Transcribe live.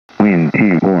wind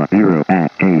T40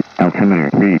 at 8, altimeter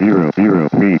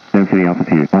 300 feet, density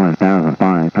altitude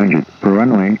 1,500. For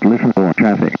runway, listen for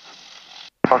traffic.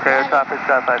 Okay, traffic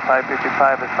start by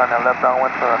 555 is on a left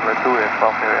downwind for runway 28,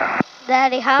 Falk area.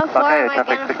 Daddy, how far am I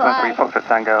going to fly? Foxtrot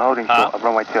Tango, holding short of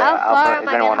runway 28 Alpha. Is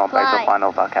anyone on base or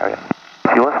final Falk area?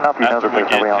 If you listen up, you know that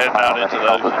there's nobody on final, let's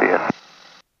help us see it.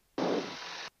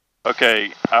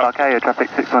 Okay. Falk area, traffic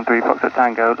 613 Foxtrot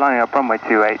Tango, lining up runway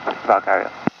 28, Falk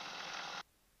area.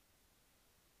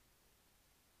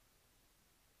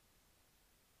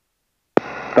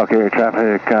 Falk area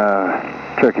traffic,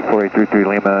 Cherokee 4833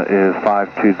 Lima is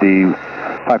 5 to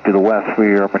the west. We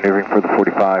are maneuvering for the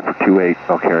 45 for 28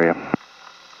 Falk area.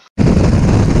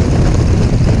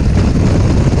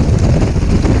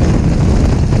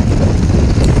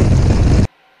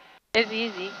 It's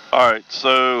easy. All right,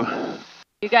 so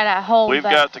you gotta hold. We've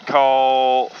got to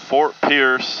call Fort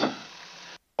Pierce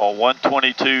on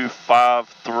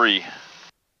 122.53.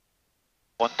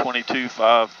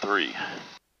 122.53.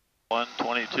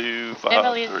 122.53.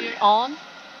 Emily, is it on?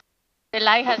 The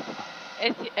light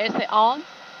is it on?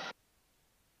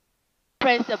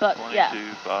 Press the button. 22,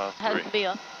 Yeah. 5, Has to be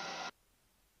on.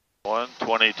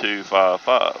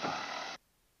 122.55.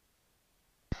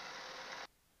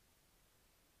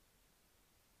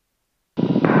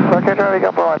 Okay, traffic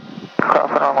up on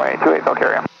crossing runway 28 Falk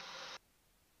area.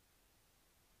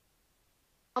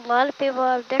 A lot of people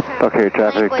have different Okay,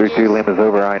 traffic languages. 33 Lima's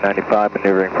over I-95,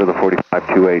 maneuvering for the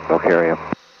 4528 Falk area.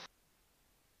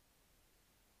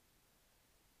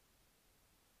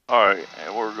 Alright,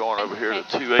 and we're going over here to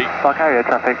 28. Falk area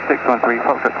traffic 613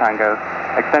 Foxtrot Tango,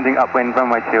 extending upwind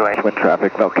runway 28. Wind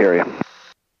traffic, Falk area.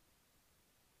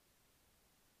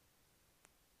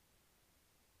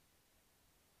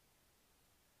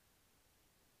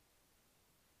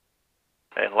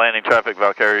 And landing traffic,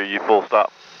 Valkyrie, you full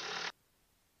stop.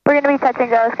 We're going to be touch and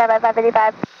go, sky by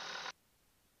 555.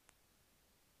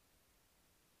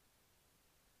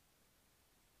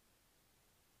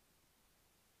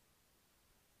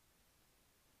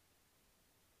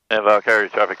 And Valkyrie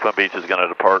traffic, Twin Beach is going to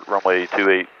depart runway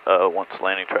 28 once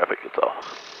landing traffic gets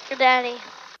off. Your daddy.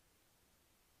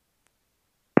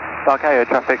 Falk area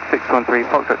traffic 613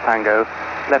 Foxtrot Tango,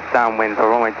 left downwind for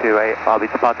runway 28. I'll be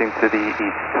departing to the east,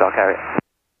 Falk area.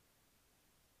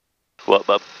 What,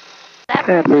 bub?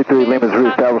 And 33 Lima's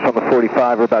reestablished on the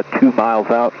 45. We're about 2 miles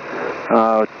out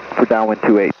for downwind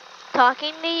 28.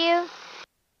 Talking to you,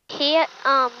 he,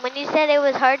 when you said it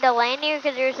was hard to land here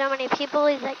because there were so many people,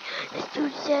 he's like, this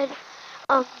dude said,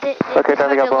 Okay,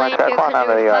 traffic up on track one on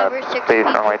the base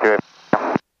runway 28.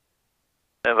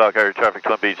 And Valkyrie traffic,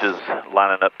 Twin Beach is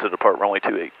lining up to depart runway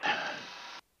 28.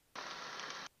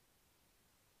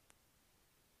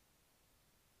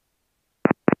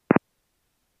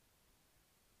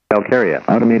 Valkyria,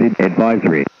 automated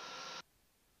advisory.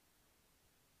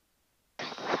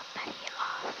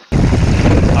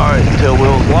 Alright, tail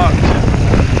wheels locked.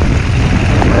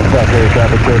 And Valkyria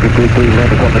traffic, Cherokee 33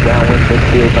 Lima's on the downwind,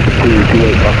 midfield number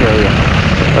 228 Valkyria.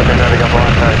 Okay, traffic up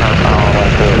on track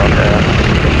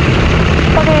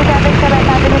Okay, traffic sky by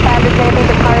 555 is going to be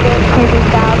departing to the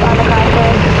south on the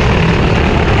crossway.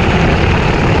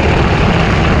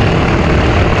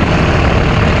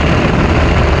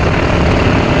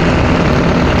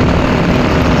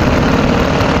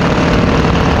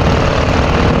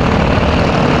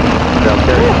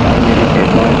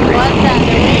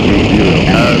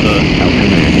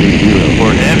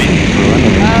 We're heavy.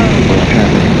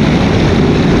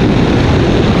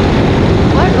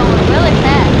 We're going really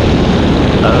fast.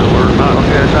 We're not.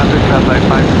 Okay, traffic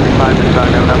 555 is on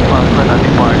the left front, but I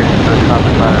think more against the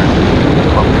traffic ladder.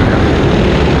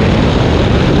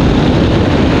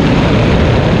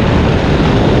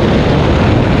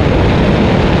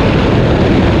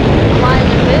 Why is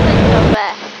it moving so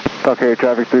fast? Valkyria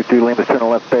traffic 32 Lima's turn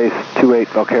left base, 28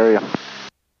 Valkyria.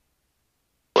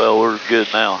 Well, we're good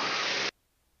now.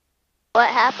 What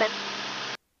happened?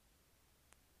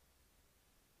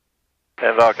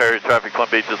 And Valkyrie traffic, Twin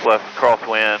Beach is left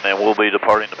crosswind, and we'll be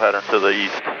departing the pattern to the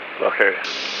east, Valkyrie.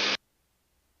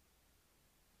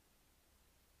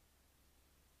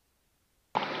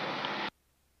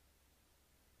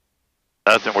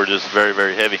 Nothing, we're just very,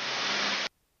 very heavy.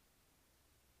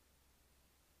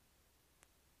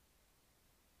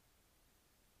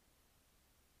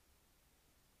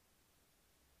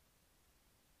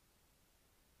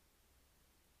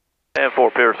 And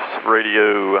Fort Pierce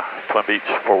radio, Twin Beach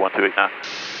 41289.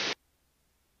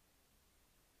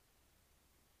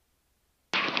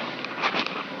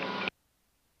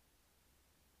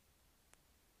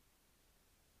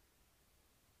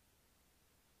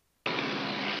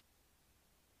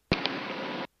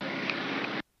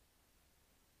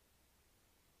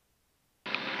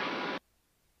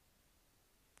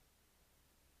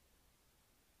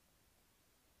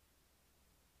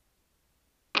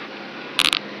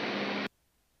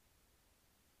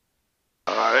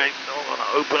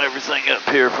 open everything up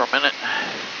here for a minute.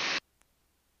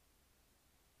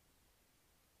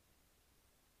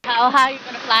 How high are you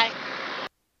going to fly?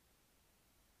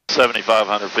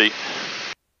 7,500 feet.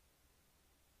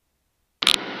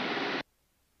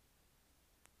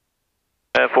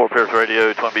 And 4 Pierce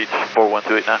Radio, Twin Beach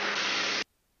 41289.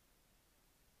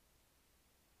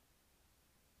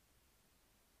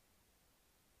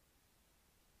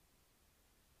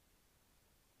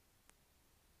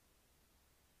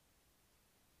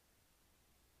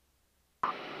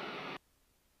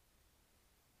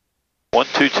 One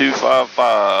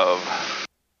 12255.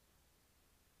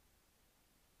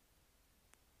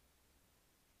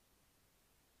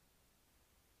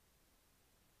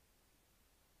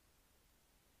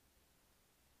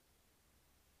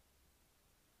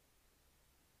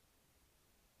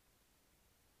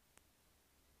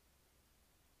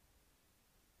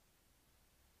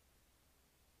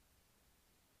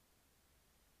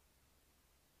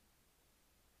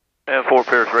 And 4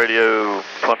 Pierce Radio,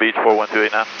 Twin Beach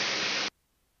 41289.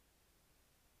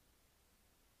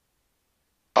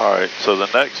 Alright, so the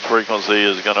next frequency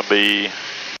is going to be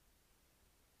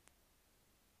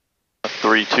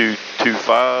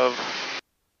 13225.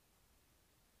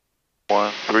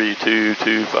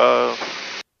 13225.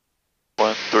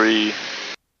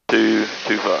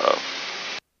 13225.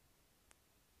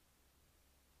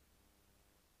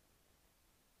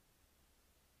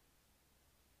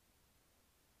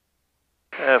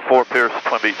 And 4 Pierce,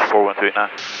 Twin Beach 41289.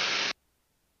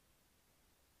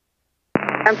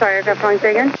 I'm sorry, aircraft calling,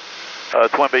 say again?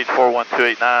 Twin Beach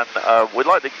 41289. We'd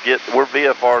like to we're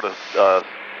VFR to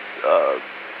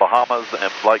Bahamas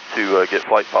and like to get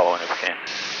flight following if we can.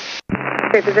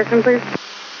 Okay, position please.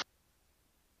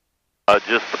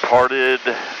 Just departed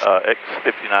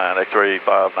X59, X-ray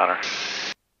 59er.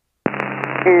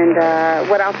 And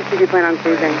what altitude do you plan on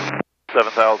cruising?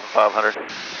 7,500.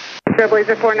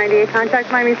 Trailblazer 498,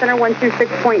 contact Miami Center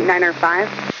 126.905.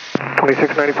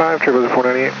 2695, Trailblazer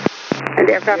 498. And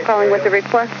aircraft calling with the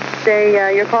request. Say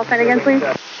your call sign again, please.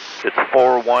 It's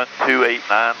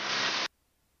 41289.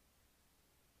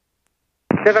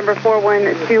 November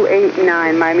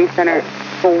 41289, Miami Center,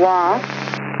 Hawaii,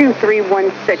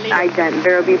 2316, ident,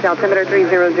 Vero Beach, altimeter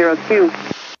 3002.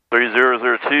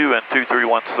 3002 and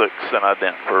 2316, and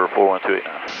ident for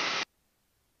 41289.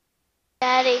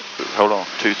 Daddy. Hold on,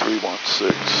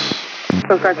 2316.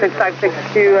 Coast Guard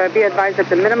 6562, be advised that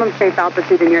the minimum safe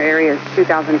altitude in your area is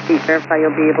 2,000 feet. Verify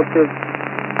you'll be able to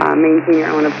maintain your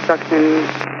own obstruction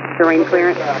terrain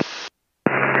clearance.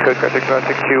 Coast Guard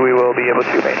 6562, we will be able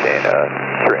to maintain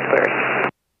terrain clearance.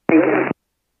 Thank you.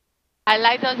 I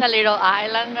like those little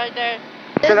island right there.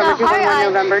 There's a November heart 21,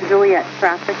 island. November, Juliet,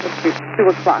 traffic is 2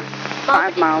 o'clock,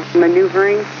 5 miles,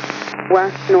 maneuvering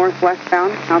west-northwest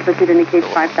bound, altitude indicates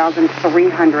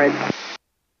 5,300.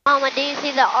 Mama, do you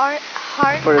see the heart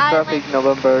For the island? traffic,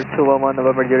 November 211,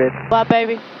 November Juliet. What,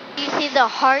 baby? Do you see the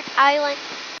heart island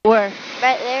Where?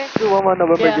 right there? 211,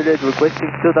 November Yeah. Juliet, requesting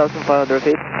 2,500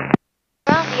 feet.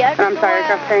 From the other I'm sorry,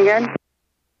 aircraft saying again?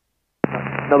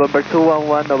 November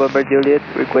 211, November Juliet,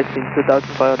 requesting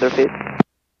 2,500 feet.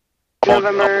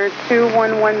 November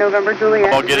 211, November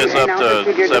Juliet. I'll get us up to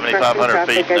 7,500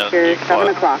 feet and at then your you 7 fly.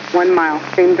 o'clock, 1 mile,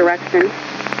 same direction.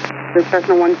 This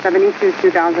Cessna 172,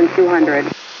 2,200.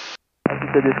 At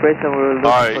the discretion, we will look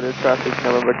All right. for the traffic,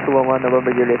 November 211,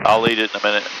 November Juliet. I'll lead it in a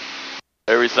minute.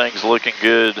 Everything's looking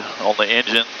good on the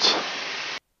engines.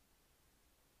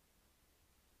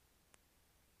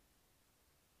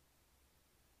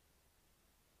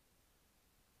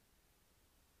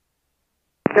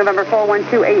 November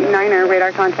 41289er,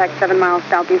 radar contact 7 miles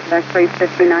southeast of X-ray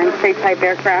 59, state type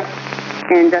aircraft,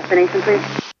 and destination please.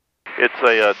 It's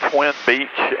a Twin Beach,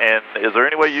 and is there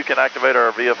any way you can activate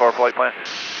our VFR flight plan?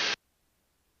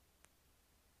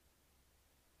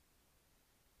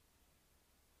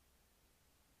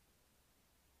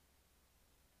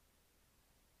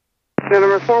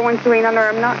 November 41289er,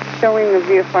 I'm not showing the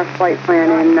VFR flight plan,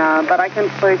 in, but I can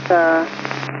place the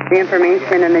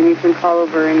information and then you can call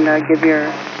over and give your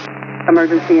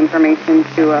emergency information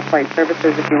to flight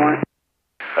services if you want.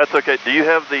 That's okay. Do you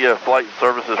have the flight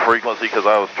services frequency? Because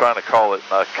I was trying to call it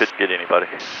and I couldn't get anybody.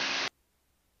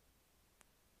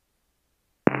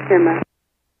 Here, Matt.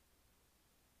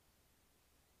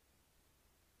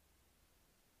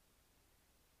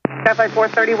 Flight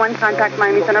 431, contact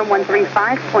Miami Center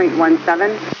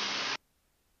 135.17.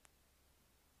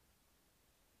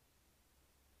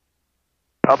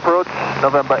 Approach,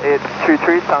 November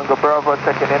 833, Tango Bravo,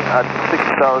 checking in at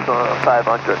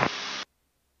 6,500.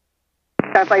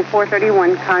 Flight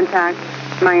 431, contact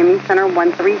Miami Center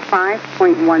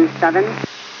 135.17.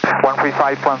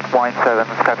 135.17,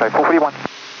 Skyflight 431.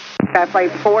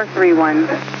 Skyflight 431,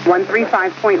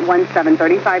 135.17,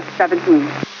 3517.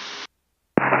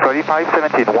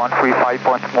 3517,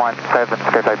 135.17,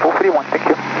 Skyflight 431, thank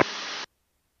you.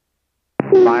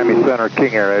 Miami Center,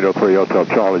 King Air 803 Hotel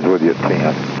Charlie's with you at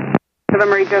 10.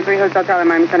 November 803 Hotel Charlie,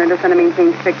 Miami Center, descend and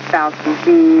maintain 6,000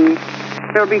 feet.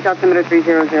 Vero Beach altimeter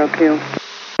 3002.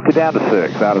 Get down to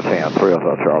 6, out of 10, 3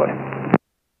 Hotel Charlie.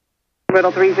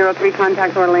 Riddle 303,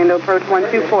 contact Orlando, approach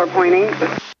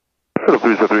 124.8. Riddle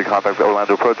 303, contact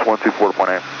Orlando, approach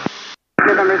 124.8.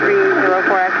 November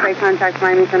 304, X-ray, contact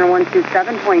Miami Center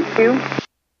 127.2.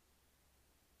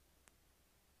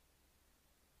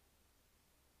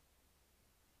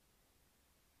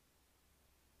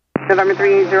 November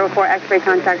 304, X-ray,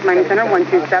 contact Miami Center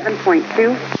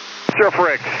 127.2. Surfer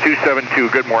X 272,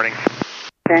 good morning.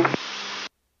 Okay.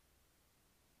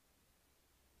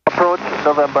 Approach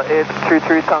November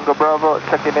 833 Tango Bravo,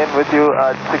 checking in with you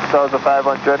at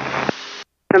 6,500.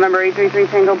 November 833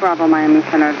 Tango Bravo, Miami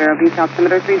Center, Vero Beach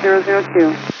altimeter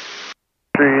 3002.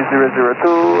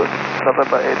 3002,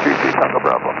 November 833 Tango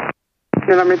Bravo.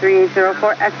 November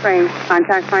 3804, X-ray,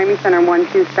 contact Miami Center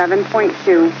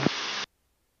 127.2.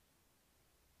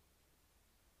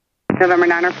 November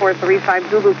 90435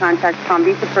 Zulu, contact Palm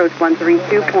Beach, approach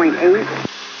 132.8.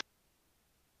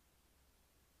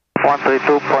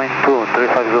 132.2,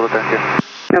 35 Zulu, thank you.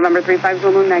 November 35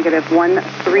 Zulu, negative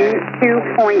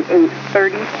 132.8,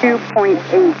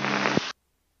 32.8.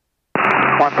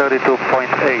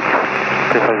 132.8,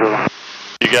 35 Zulu.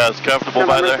 You guys comfortable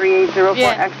by November there? 3804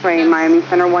 Yes. X-ray, Miami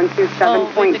Center Oh, with the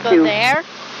 127.2. there?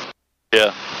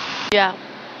 Yeah. Yeah.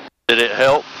 Did it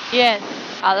help? Yes,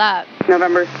 a lot.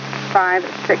 November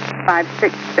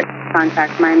 56566,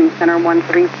 contact Miami Center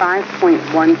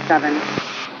 135.17.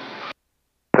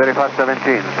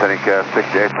 3517, setting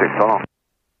 686, hold on.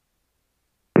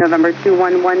 November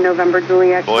 211, November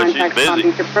Juliet, Boy, she's contact Palm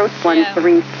busy. Beach, approach Yeah.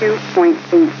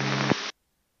 132.8.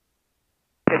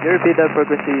 Can you repeat that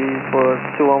frequency for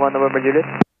 211 November Juliet?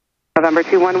 November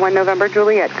 211, November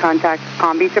Juliet, contact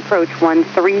Palm Beach, approach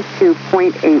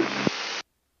 132.8.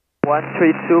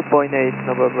 132.8,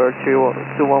 November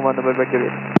 211 November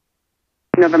Juliet.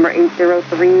 November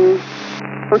 803,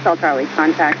 Hotel Charlie,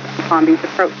 contact Palm Beach,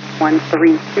 approach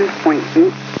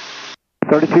 132.8.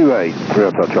 32-8, 3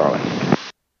 Hotel Charlie.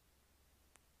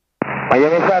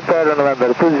 Miami Center,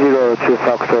 November 202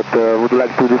 Foxtrot, would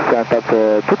like to descend at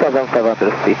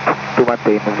 2,500 feet to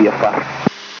maintain VFR.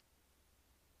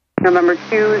 November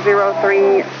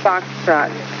 203,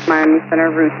 Foxtrot, Miami Center,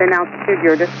 route and altitude,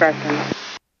 your discretion.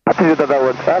 Altitude at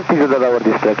our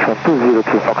discretion,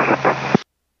 202 Foxtrot.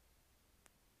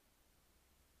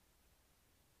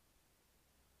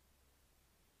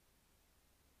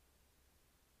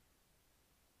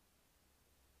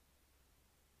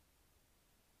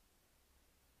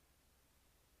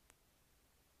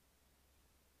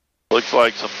 Looks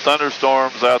like some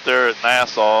thunderstorms out there at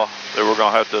Nassau that we're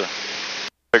going to have to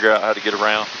figure out how to get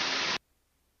around.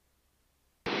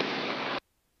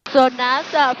 So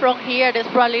NASA from here is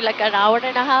probably like an hour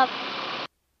and a half.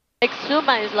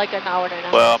 Exuma is like an hour and a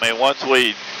half. Well, I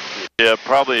mean, yeah,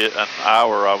 probably an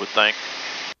hour, I would think.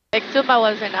 Exuma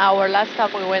was an hour last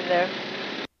time we went there.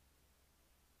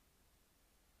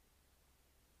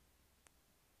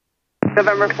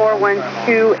 November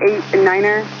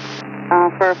 41289er.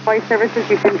 For flight services,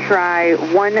 you can try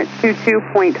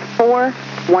 122.4,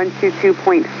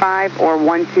 122.5, or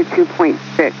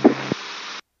 122.6.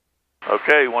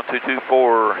 Okay,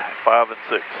 1224, 5 and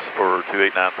 6 for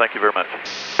 289. Thank you very much.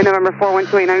 And November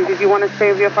 41289, did you want to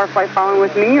stay VFR flight following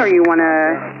with me, or you want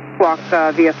to walk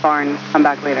VFR and come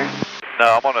back later?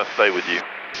 No, I'm going to stay with you.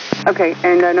 Okay,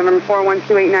 and November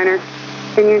 41289er,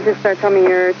 can you just tell me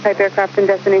your type aircraft and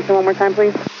destination one more time,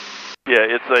 please? Yeah,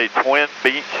 it's a twin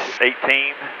Beach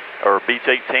 18, or Beach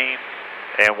 18,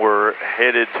 and we're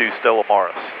headed to Stella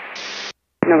Maris.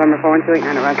 November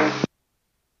 41289er, roger.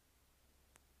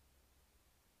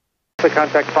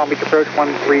 Contact Palm Beach approach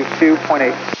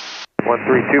 132.8.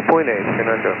 132.8,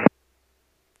 Fernando.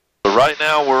 So right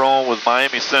now we're on with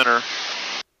Miami Center,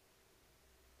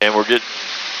 and we're getting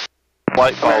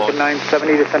flight following. American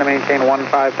 970, descend and maintain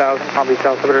 15,000, Palm Beach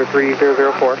altimeter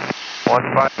 3004.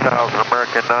 15,000,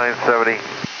 American 970.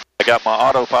 I got my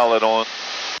autopilot on.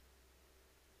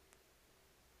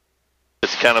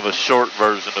 It's kind of a short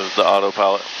version of the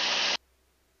autopilot.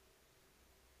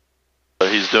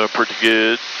 But he's doing pretty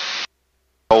good.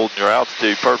 Holding your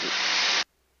altitude perfect.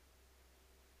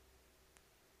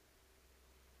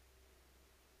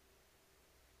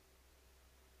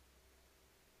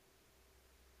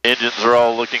 Engines are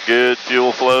all looking good,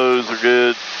 fuel flows are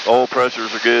good, oil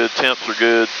pressures are good, temps are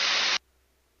good.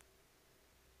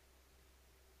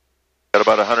 Got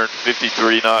about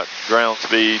 153 knot ground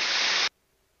speed.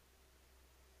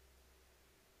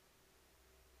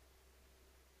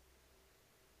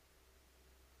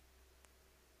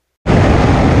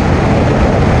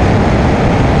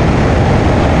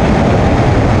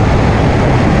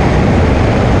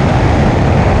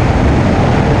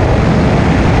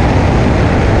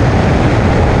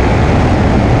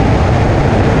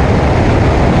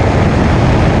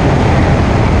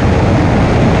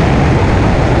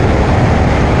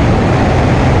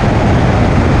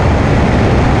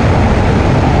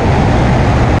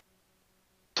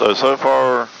 So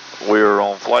far we're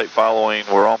on flight following,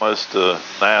 we're almost to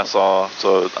Nassau,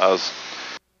 so I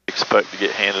expect to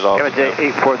get handed off. Image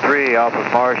 843 off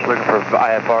of Marsh, looking for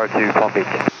IFR to Palm Beach.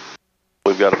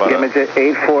 We've got about Image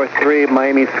 843,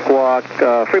 Miami Squawk,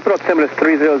 free put altimeter is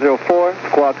 3004,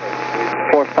 Squawk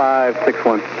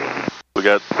 4561. We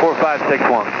got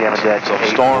 4561, some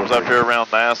storms up here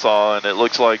around Nassau, and it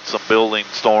looks like some building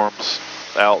storms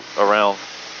out around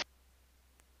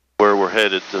where we're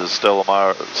headed to Stella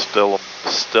Maris.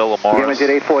 Image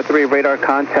 843, radar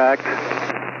contact,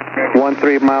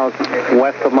 13 miles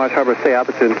west of Marsh Harbor, stay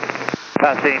altitude.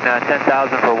 Passing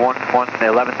 10,000 for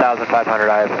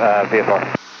 11,500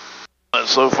 VFR. And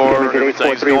so far,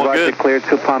 everything's going good. Cleared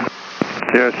to Palm.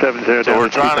 070. So we're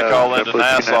trying to call into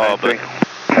Nassau, but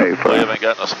we haven't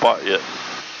gotten a spot yet.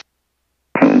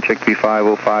 Check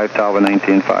B505, Tower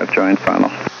 19.5, join final.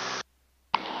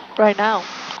 Right now.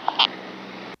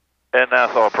 And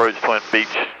Nassau approach Twin Beach,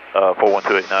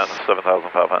 41289,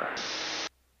 7,500.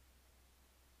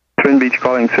 Twin Beach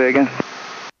calling, say again?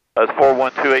 That's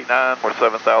 41289, we're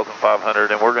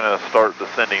 7,500, and we're going to start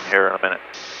descending here in a minute.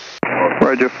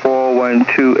 Roger,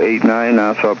 41289,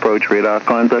 Nassau approach radar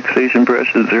contact station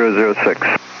pressure 006.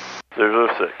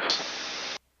 006.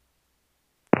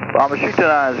 Bahamas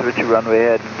 329 is Richie runway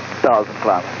head, 1,000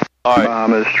 climbers. Alright.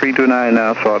 Bahamas 329,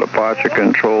 Nassau departure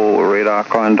control, radar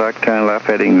contact, turn left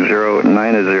heading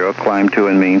 090, climb to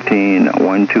and maintain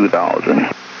 12,000.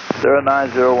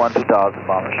 090, 12,000,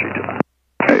 Bahamas 329.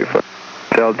 Hey, for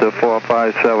Delta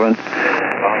 457.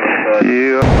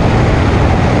 Yeah.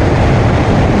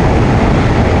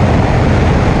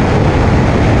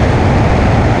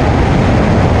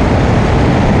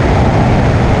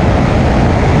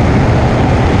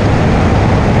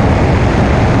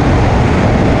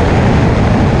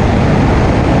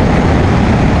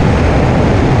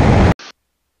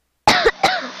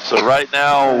 So right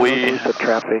now we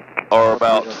are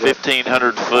about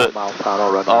 1,500 foot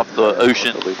off the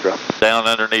ocean, down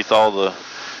underneath all the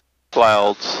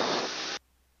clouds.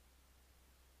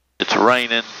 It's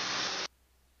raining,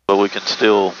 but we can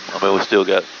still, we still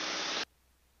got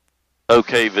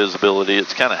okay visibility.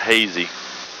 It's kind of hazy.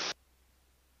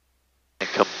 And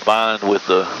combined with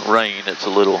the rain, it's a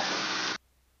little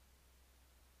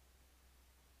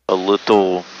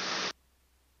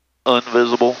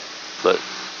unvisible, but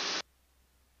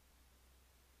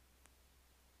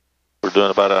we're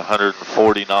doing about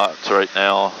 140 knots right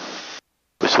now.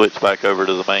 We switch back over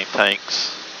to the main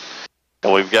tanks,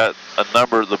 and we've got a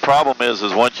number. The problem is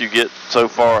once you get so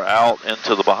far out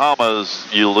into the Bahamas,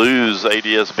 you lose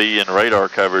ADS-B and radar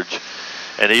coverage,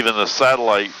 and even the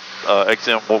satellite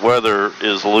XM weather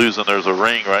is losing. There's a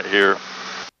ring right here,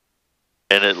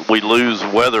 and we lose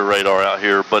weather radar out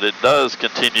here, but it does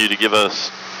continue to give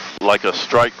us like a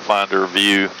strike finder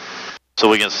view, so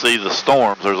we can see the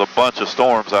storms. There's a bunch of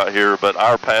storms out here, but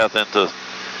our path into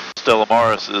Stella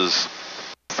Maris is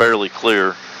fairly clear.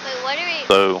 Wait, what are we?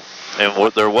 So,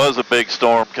 and there was a big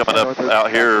storm coming up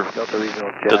out here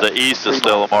to the east of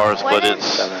Stella Maris, but it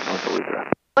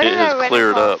has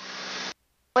cleared up.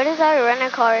 What is our rental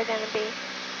car going to be?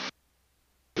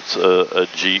 It's a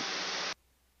Jeep.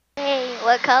 Hey,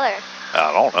 what color?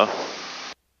 I don't know.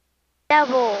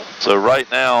 Double. So right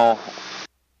now,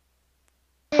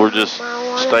 we're just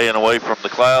staying away from the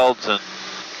clouds and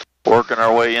working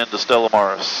our way into Stella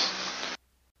Maris.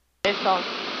 And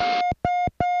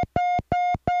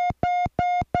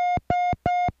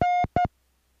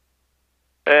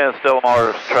Stella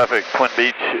Maris traffic, Twin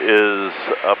Beach is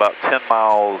about 10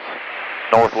 miles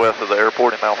northwest of the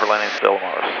airport, inbound for landing Stella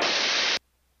Maris.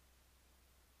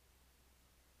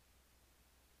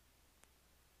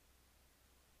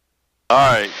 All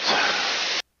right.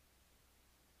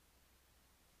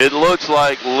 It looks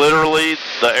like literally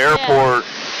the airport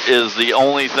is the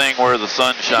only thing where the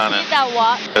sun's shining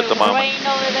at the moment. Rain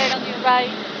over there on your right.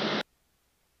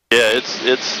 Yeah,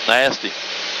 it's nasty.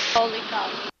 Holy cow.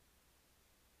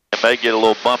 may get a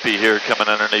little bumpy here coming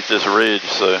underneath this ridge,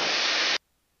 so.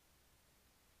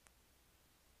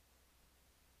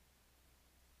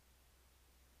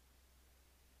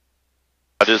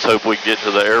 I just hope we can get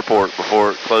to the airport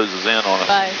before it closes in on us.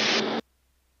 Bye.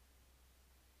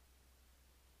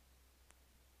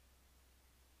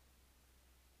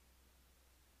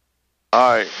 All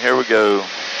right, here we go.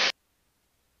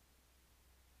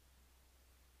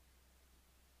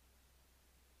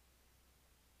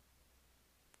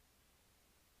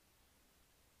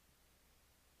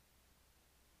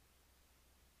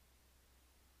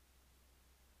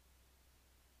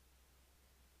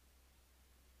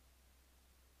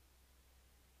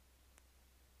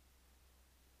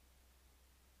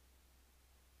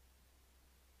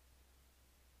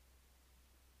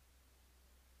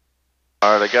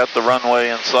 All right, I got the runway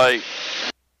in sight.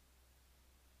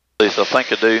 At least I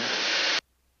think I do.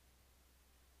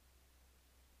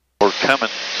 We're coming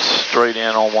straight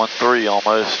in on 13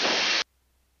 almost.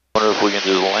 Wonder if we can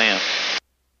just land.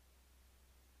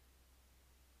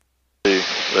 The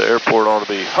airport ought to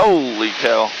be, holy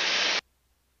cow.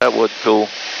 That wasn't cool.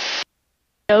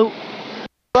 Nope.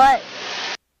 What?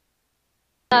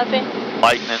 Nothing.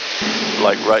 Lightning,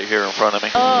 like right here in front of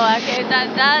me. Oh, okay,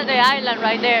 that's the island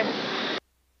right there.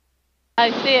 I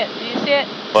see it. Do you see it?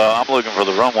 Well, I'm looking for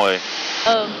the runway.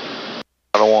 Oh.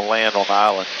 I don't want to land on the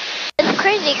island. It's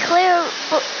crazy, clear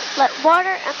like water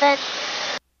and then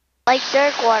like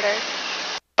dark water.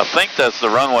 I think that's the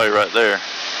runway right there.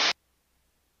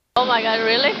 Oh my God,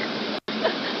 really?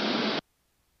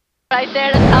 Right there,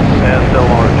 the top. And Stella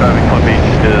Maris traffic on beach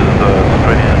is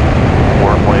straight in.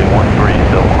 Runway 13,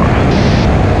 Stella Maris.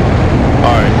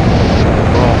 Alright,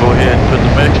 we're going to go ahead and put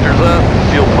the mixtures up,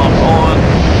 fuel pump on.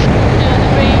 2 and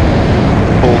 3.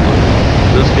 Pull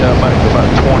this guy back to about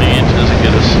 20 inches and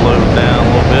get us slowed down a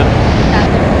little bit.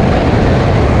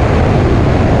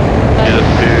 Get up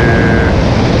here,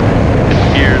 get the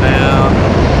gear down.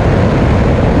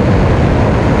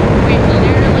 We're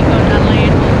literally going to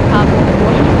land on top of the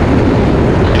water.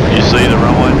 You see the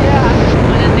runway? Yeah,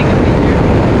 I didn't think of it here.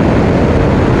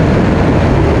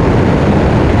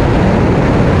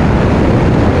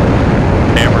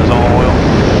 Cameras on, Will.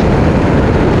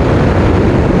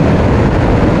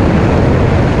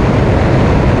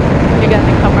 You got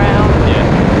to come around. Yeah.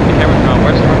 The camera's on.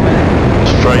 Where's the runway?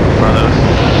 Straight in front of us.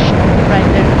 Right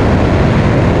there.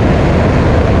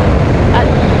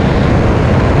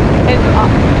 It's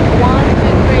 1,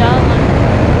 2, 3 island.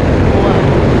 Whoa.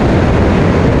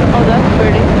 Oh, that's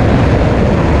pretty.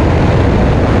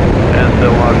 And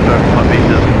Stella Maris traffic on beach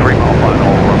is 3 mile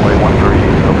final, runway 13,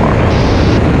 Stella Maris.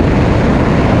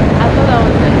 I thought that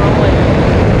was the runway.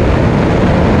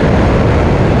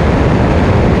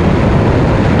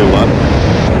 Do what?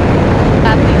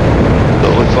 Happy. So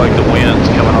it looks like the wind's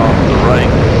coming off to the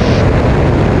right.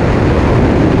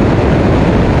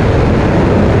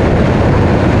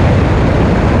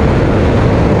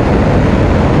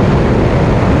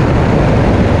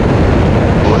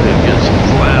 Go ahead and get some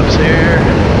flaps here.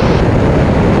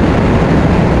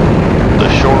 The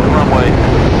short runway.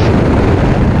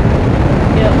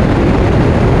 Yep.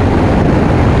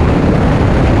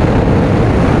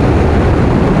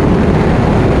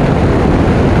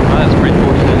 Oh, that's pretty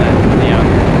fortunate that the out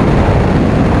here.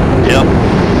 Yep.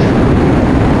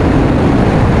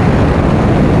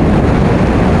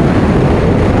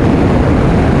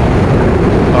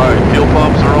 Alright, fuel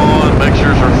pumps are on,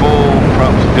 mixtures are full,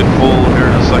 props will get full here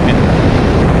in a second.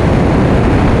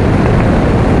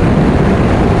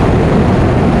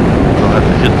 We'll have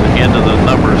to hit the end of the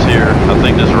numbers here. I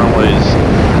think this runway is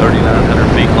 3,900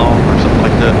 feet long or something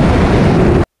like that.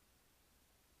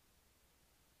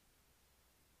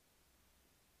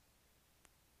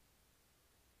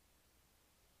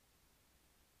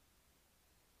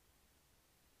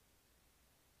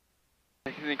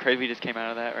 Isn't it crazy we just came out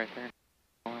of that right there?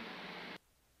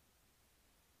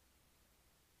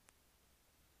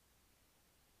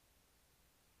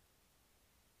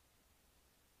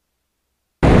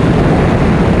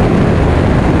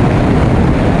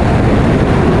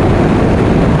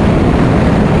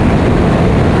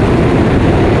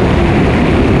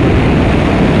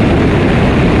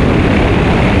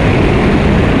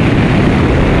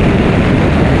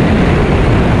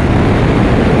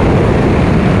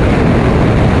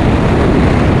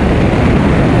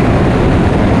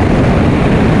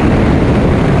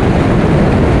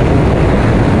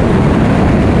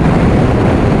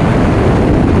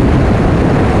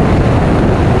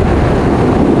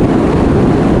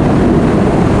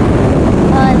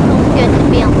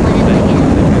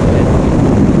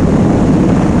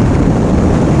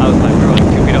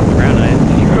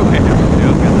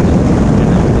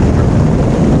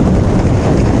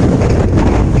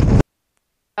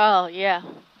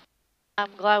 I'm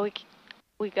glad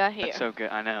we got here. That's so good.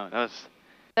 I know.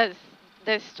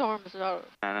 The storms are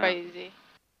crazy.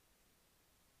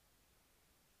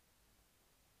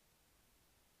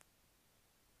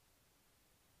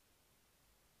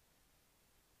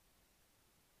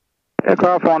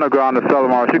 Aircraft on the ground to Stella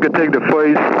Maris. You can take the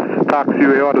first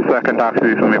taxiway or the second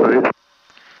taxiway for me, please.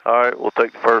 All right, we'll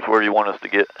take the first where you want us to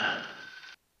get.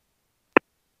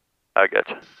 I got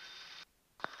you.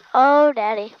 Oh,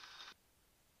 Daddy.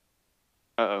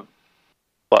 Uh-oh.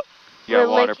 What? You got We're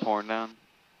water making- pouring down?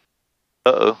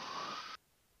 Uh-oh.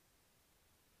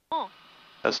 Oh,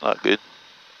 That's not good.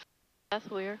 that's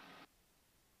weird.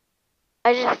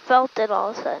 I just felt it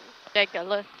all of a sudden. Take a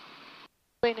look.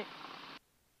 Clean it.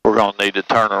 We're going to need to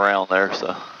turn around there,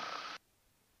 so.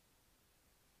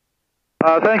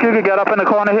 Thank you. You can get up in the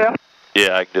corner here.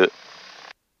 Yeah, I can do it.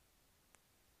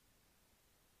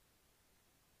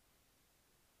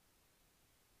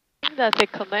 I think that's the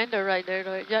commander right there,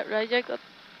 right, Jacob?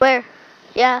 Where?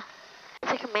 Yeah.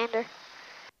 It's a commander.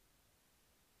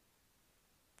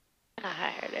 I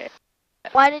heard it.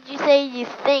 Why did you say you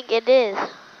think it is?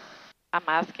 I'm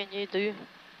asking you, do you?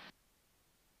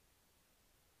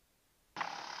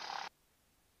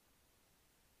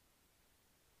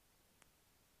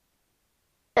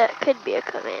 That could be a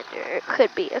commander. It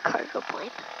could be a cargo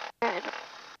plane. I don't know.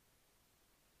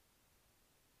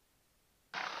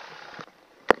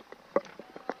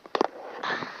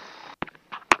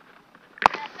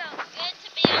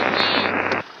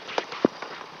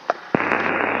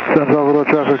 Sends over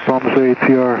traffic from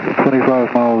ATR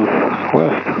 25 miles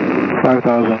west,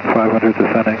 5,500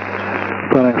 descending.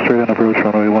 Planning straight on approach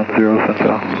runway 10 sends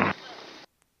out.